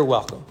 You're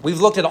welcome.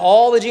 We've looked at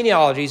all the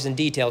genealogies in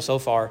detail so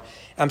far.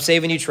 I'm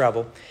saving you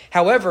trouble.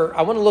 However,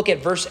 I want to look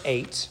at verse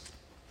 8.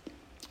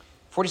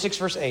 46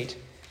 verse 8.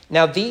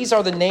 Now these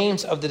are the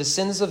names of the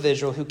descendants of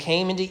Israel who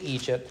came into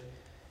Egypt,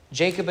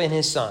 Jacob and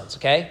his sons,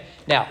 okay?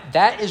 Now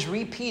that is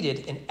repeated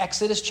in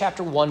Exodus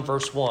chapter 1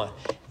 verse 1.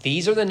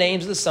 These are the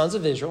names of the sons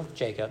of Israel,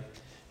 Jacob,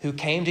 who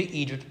came to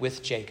Egypt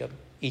with Jacob,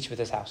 each with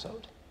his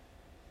household.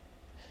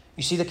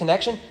 You see the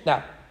connection?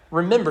 Now,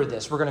 remember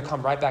this. We're going to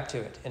come right back to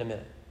it in a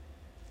minute.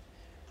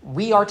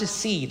 We are to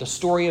see the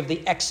story of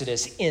the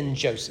Exodus in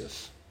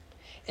Joseph.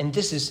 And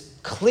this is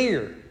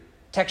clear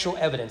textual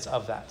evidence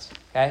of that,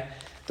 okay?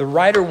 The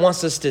writer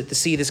wants us to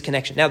see this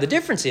connection. Now, the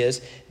difference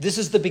is this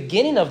is the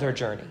beginning of their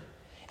journey.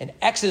 In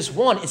Exodus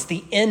 1, it's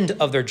the end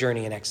of their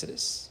journey in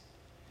Exodus.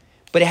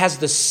 But it has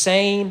the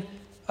same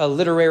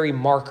literary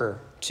marker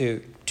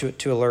to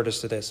alert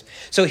us to this.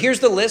 So here's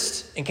the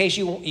list, in case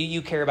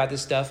you care about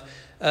this stuff.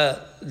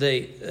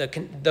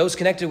 Those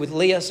connected with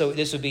Leah, so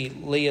this would be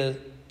Leah's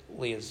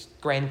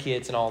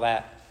grandkids and all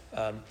that.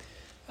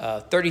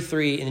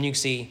 33, and then you can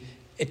see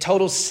it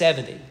totals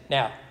 70.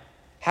 Now,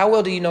 how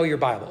well do you know your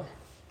Bible?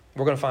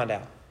 We're going to find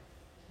out.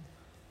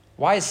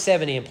 Why is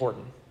 70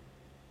 important?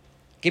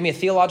 Give me a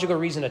theological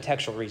reason, a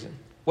textual reason.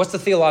 What's the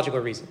theological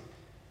reason?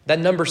 That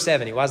number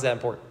 70, why is that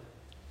important?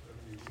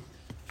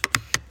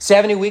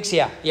 70 weeks,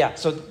 yeah.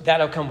 So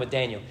that'll come with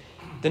Daniel.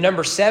 The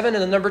number 7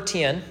 and the number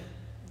 10,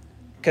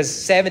 because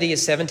 70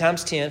 is 7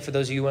 times 10, for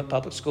those of you who went to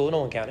public school in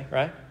Owen County,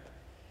 right?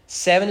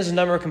 7 is the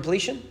number of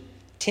completion.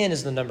 10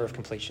 is the number of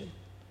completion.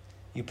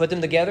 You put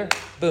them together,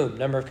 boom,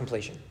 number of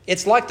completion.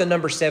 It's like the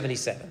number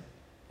 77.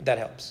 That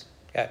helps.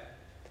 Okay.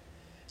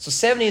 So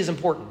 70 is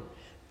important.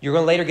 You're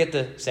going to later get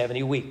the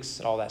 70 weeks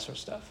and all that sort of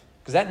stuff,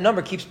 because that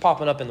number keeps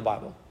popping up in the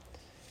Bible.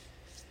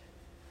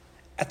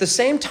 At the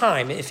same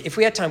time, if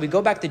we had time, we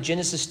go back to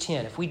Genesis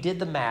 10. If we did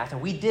the math,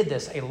 and we did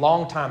this a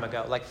long time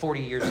ago, like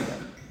 40 years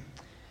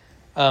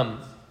ago,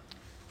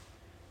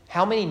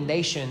 how many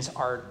nations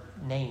are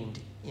named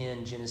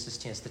in Genesis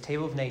 10? It's the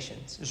table of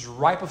nations. It was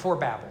right before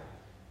Babel.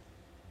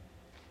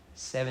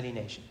 70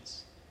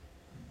 nations.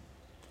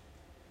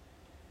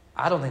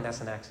 I don't think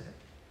that's an accident.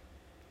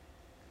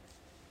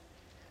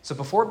 So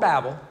before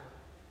Babel,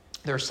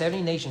 there are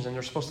 70 nations, and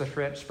they're supposed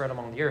to spread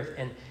among the earth.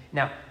 And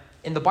now,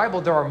 in the Bible,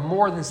 there are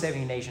more than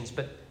 70 nations,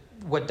 but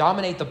what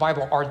dominate the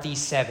Bible are these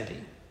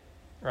 70,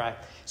 right?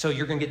 So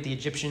you're going to get the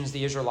Egyptians,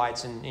 the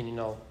Israelites, and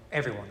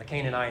everyone, the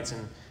Canaanites,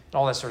 and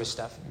all that sort of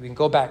stuff. We can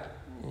go back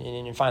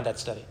and find that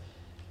study.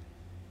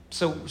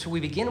 So we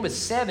begin with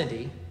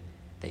 70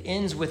 that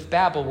ends with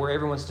Babel, where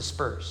everyone's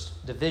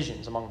dispersed,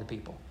 divisions among the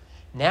people.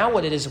 Now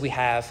what it is we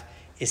have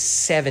is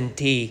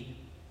 70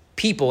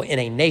 people in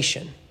a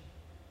nation.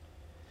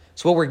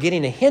 So what we're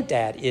getting a hint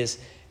at is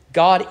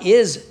God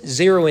is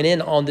zeroing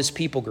in on this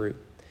people group.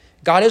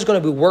 God is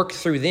going to be worked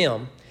through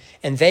them,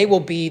 and they will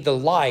be the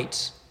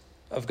light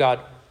of God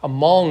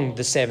among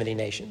the 70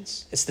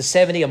 nations. It's the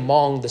 70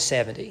 among the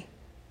 70.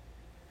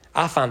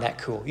 I find that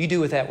cool. You do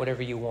with that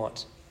whatever you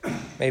want.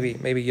 Maybe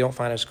you don't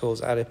find it as cool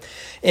as I do.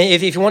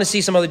 If you want to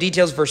see some other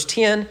details, verse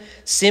 10,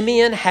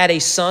 Simeon had a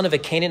son of a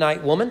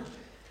Canaanite woman.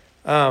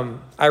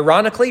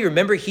 Ironically,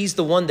 remember, he's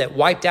the one that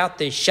wiped out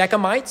the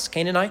Shechemites,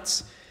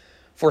 Canaanites,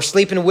 for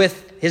sleeping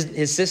with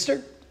his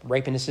sister,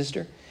 raping his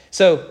sister.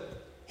 So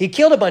he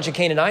killed a bunch of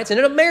Canaanites and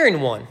ended up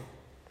marrying one.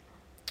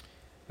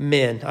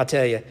 Men, I'll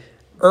tell you.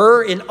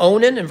 And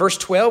Onan in verse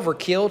 12 were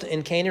killed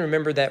in Canaan.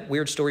 Remember that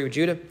weird story with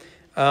Judah?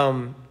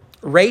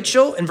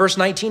 Rachel in verse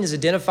 19 is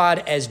identified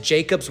as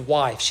Jacob's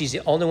wife. She's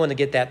the only one to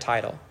get that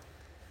title.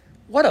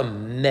 What a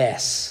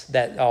mess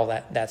that all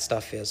that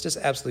stuff is. Just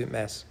absolute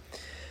mess.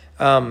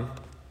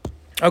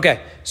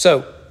 Okay, so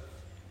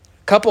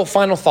a couple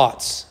final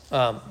thoughts.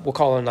 We'll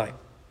call it a night.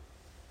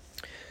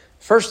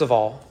 First of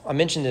all, I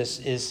mentioned this,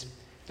 is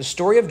the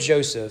story of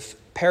Joseph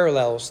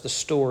parallels the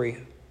story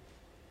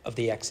of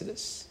the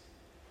Exodus.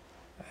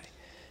 Right?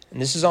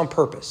 And this is on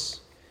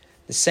purpose.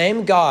 The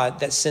same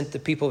God that sent the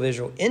people of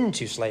Israel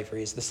into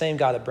slavery is the same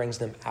God that brings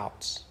them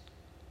out.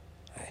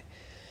 Okay.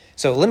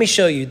 So let me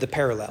show you the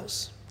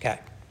parallels. Okay.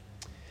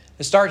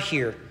 Let's start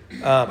here.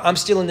 I'm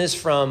stealing this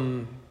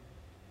from,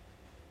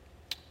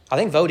 I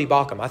think, Vodi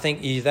Bakum. I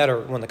think either that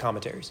or one of the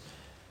commentaries.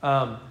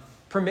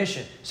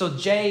 Permission. So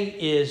J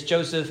is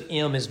Joseph,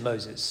 M is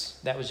Moses.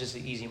 That was just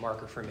an easy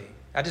marker for me.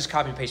 I just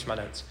copy and paste my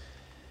notes.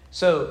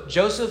 So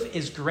Joseph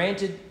is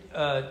granted,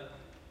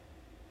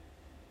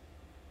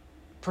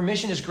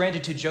 permission is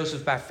granted to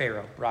Joseph by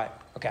Pharaoh, right?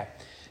 Okay.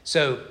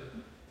 So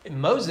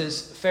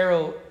Moses,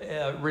 Pharaoh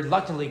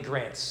reluctantly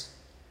grants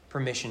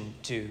permission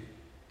to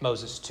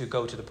Moses to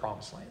go to the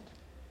promised land,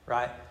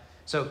 right?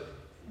 So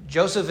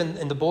Joseph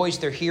and the boys,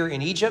 they're here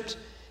in Egypt.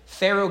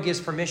 Pharaoh gives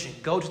permission.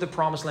 Go to the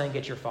promised land,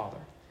 get your father.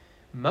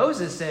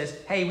 Moses says,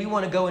 hey, we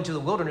want to go into the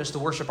wilderness to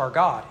worship our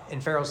God.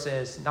 And Pharaoh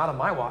says, not on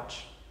my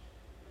watch.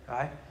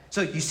 Right?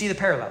 So you see the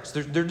parallels.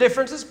 There are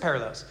differences,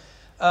 parallels.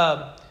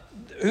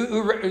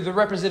 The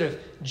representative,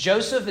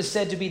 Joseph is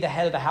said to be the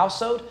head of the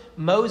household.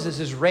 Moses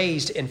is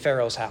raised in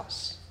Pharaoh's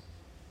house.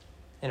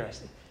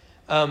 Interesting.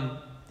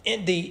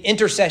 In the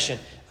intercession,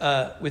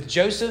 with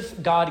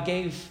Joseph, God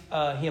gave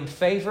him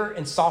favor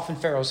and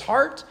softened Pharaoh's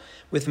heart.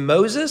 With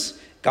Moses,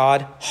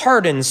 God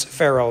hardens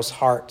Pharaoh's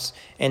heart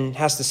and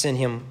has to send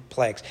him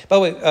plagues. By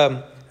the way,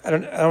 I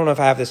don't know if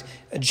I have this.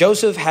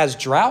 Joseph has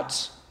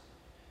droughts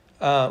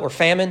or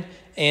famine,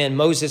 and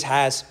Moses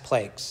has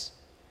plagues.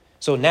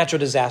 So natural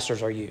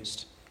disasters are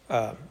used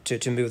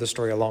to move the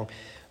story along.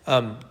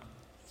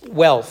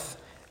 Wealth.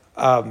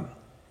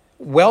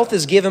 Wealth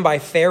is given by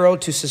Pharaoh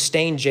to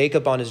sustain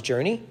Jacob on his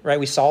journey, right?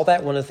 We saw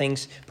that, one of the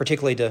things,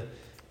 particularly to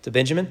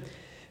Benjamin.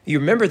 You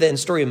remember that in the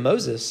story of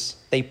Moses,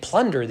 they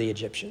plunder the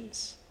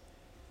Egyptians.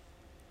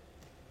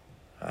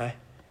 All right?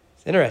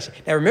 It's interesting.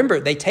 Now remember,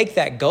 they take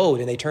that gold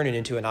and they turn it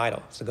into an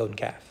idol. It's a golden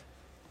calf.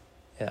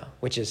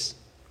 Which is,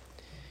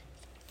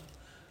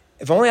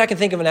 if only I can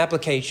think of an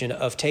application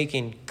of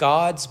taking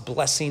God's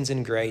blessings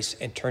and grace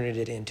and turning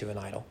it into an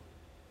idol.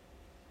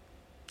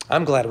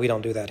 I'm glad we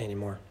don't do that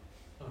anymore.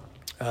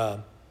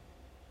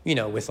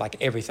 With like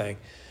everything.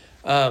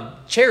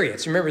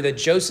 Chariots. Remember that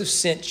Joseph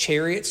sent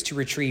chariots to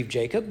retrieve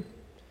Jacob.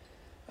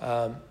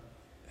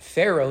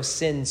 Pharaoh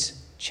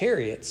sends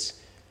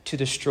chariots to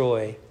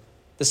destroy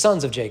the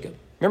sons of Jacob.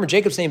 Remember,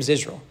 Jacob's name is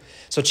Israel.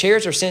 So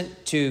chariots are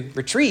sent to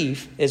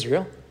retrieve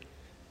Israel.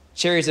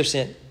 Chariots are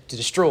sent to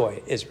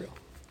destroy Israel.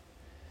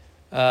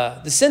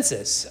 The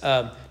census.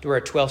 There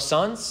are 12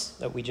 sons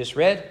that we just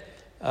read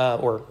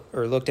or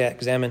looked at,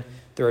 examined.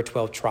 There are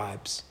 12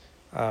 tribes.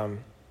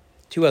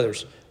 Two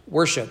others.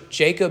 Worship.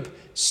 Jacob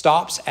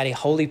stops at a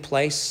holy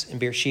place in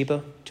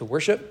Beersheba to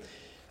worship.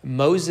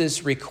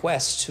 Moses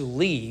requests to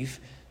leave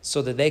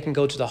so that they can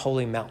go to the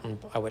holy mountain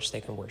by which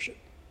they can worship.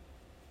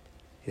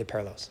 The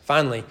parallels.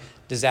 Finally,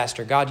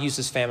 disaster. God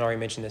uses famine. I already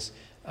mentioned this.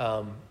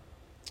 And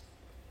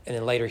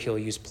then later he'll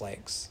use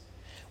plagues.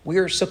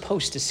 We're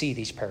supposed to see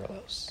these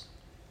parallels.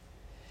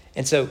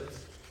 And so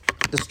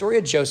the story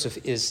of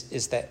Joseph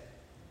is that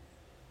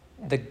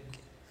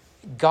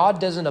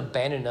God doesn't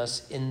abandon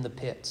us in the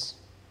pits.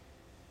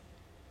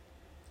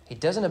 He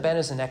doesn't abandon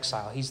us in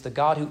exile. He's the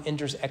God who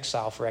enters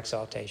exile for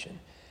exaltation.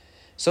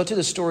 So to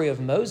the story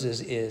of Moses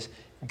is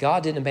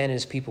God didn't abandon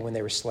his people when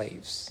they were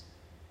slaves.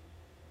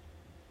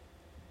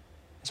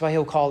 That's why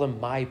he'll call them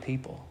my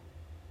people,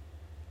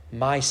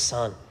 my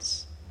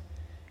sons.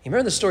 You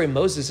remember the story of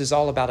Moses is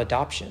all about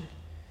adoption.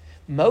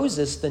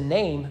 Moses, the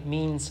name,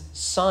 means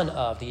son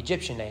of, the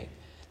Egyptian name.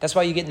 That's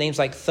why you get names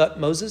like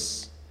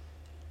Thutmoses.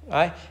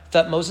 Right?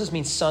 Thutmoses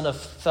means son of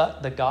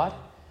Thut, the god.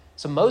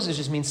 So Moses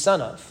just means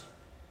son of.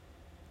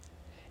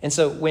 And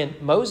so when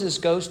Moses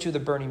goes to the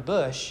burning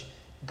bush,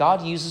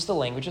 God uses the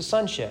language of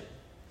sonship.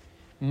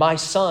 My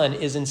son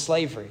is in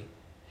slavery.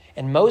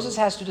 And Moses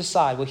has to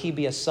decide, will he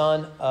be a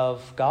son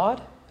of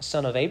God, a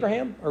son of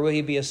Abraham, or will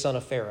he be a son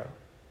of Pharaoh?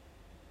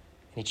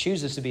 And he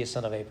chooses to be a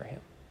son of Abraham.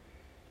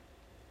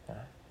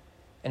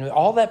 And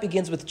all that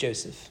begins with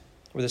Joseph,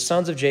 where the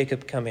sons of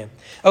Jacob come in.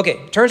 Okay,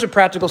 in terms of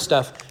practical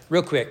stuff,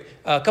 real quick,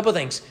 a couple of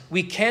things.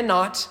 We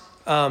cannot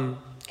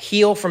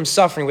heal from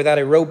suffering without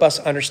a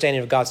robust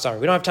understanding of God's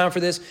sovereignty. We don't have time for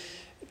this.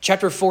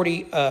 Chapter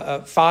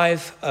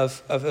 45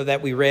 of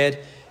that we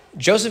read,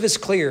 Joseph is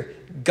clear.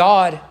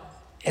 God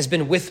has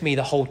been with me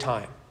the whole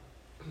time.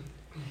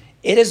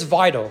 It is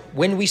vital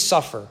when we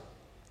suffer,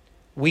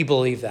 we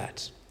believe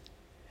that.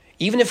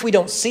 Even if we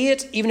don't see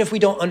it, even if we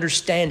don't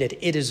understand it,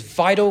 it is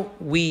vital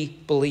we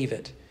believe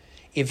it.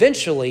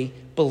 Eventually,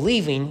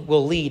 believing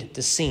will lead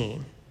to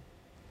seeing.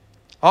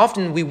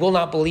 Often we will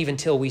not believe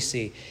until we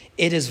see.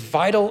 It is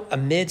vital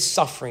amid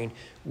suffering,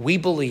 we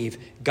believe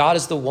God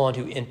is the one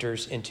who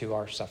enters into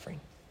our suffering.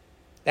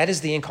 That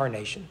is the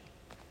incarnation.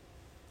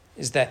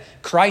 Is that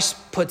Christ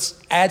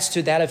adds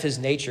to that of his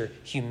nature,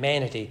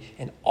 humanity,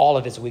 and all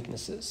of his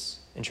weaknesses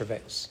and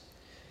travails.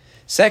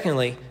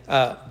 Secondly,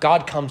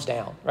 God comes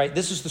down, right?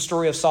 This is the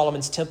story of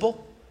Solomon's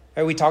temple,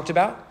 right, we talked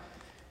about.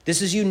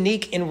 This is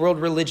unique in world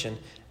religion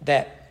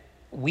that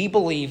we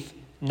believe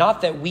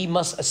not that we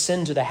must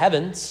ascend to the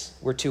heavens,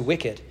 we're too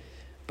wicked,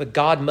 but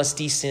God must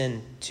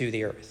descend to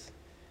the earth.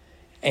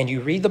 And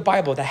you read the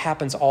Bible, that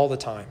happens all the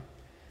time.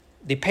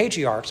 The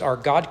patriarchs are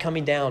God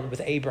coming down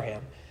with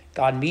Abraham,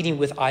 God meeting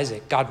with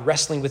Isaac, God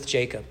wrestling with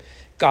Jacob,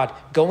 God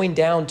going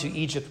down to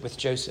Egypt with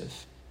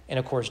Joseph, and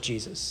of course,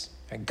 Jesus.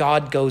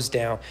 God goes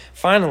down.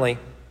 Finally,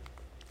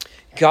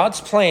 God's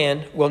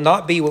plan will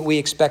not be what we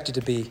expect it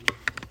to be,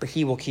 but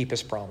he will keep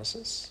his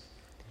promises.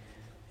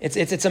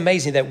 It's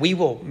amazing that we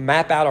will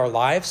map out our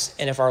lives,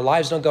 and if our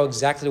lives don't go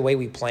exactly the way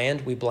we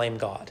planned, we blame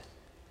God.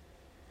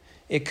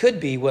 It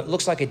could be what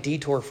looks like a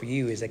detour for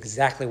you is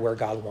exactly where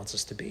God wants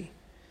us to be.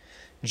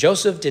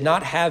 Joseph did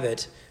not have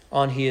it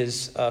on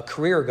his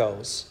career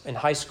goals in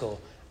high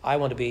school. I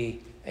want to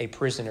be a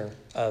prisoner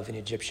of an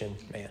Egyptian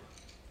man.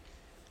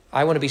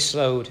 I want to be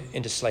sold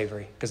into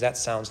slavery because that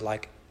sounds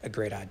like a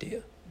great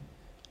idea.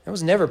 That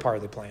was never part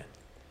of the plan.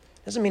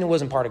 Doesn't mean it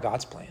wasn't part of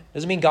God's plan.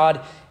 Doesn't mean God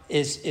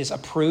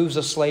approves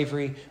of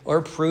slavery or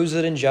approves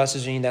of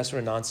injustice and that sort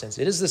of nonsense.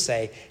 It is to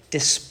say,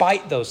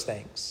 despite those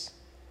things,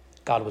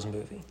 God was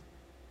moving.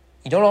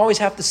 You don't always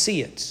have to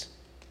see it.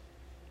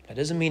 That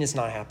doesn't mean it's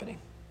not happening.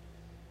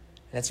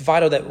 And it's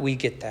vital that we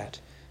get that.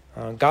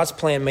 God's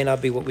plan may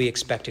not be what we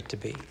expect it to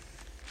be.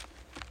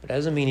 But that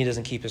doesn't mean he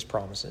doesn't keep his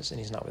promises and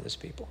he's not with his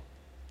people.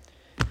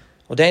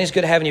 Well, Danny, it's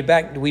good having you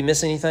back. Did we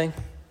miss anything?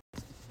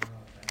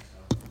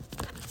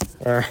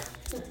 All right.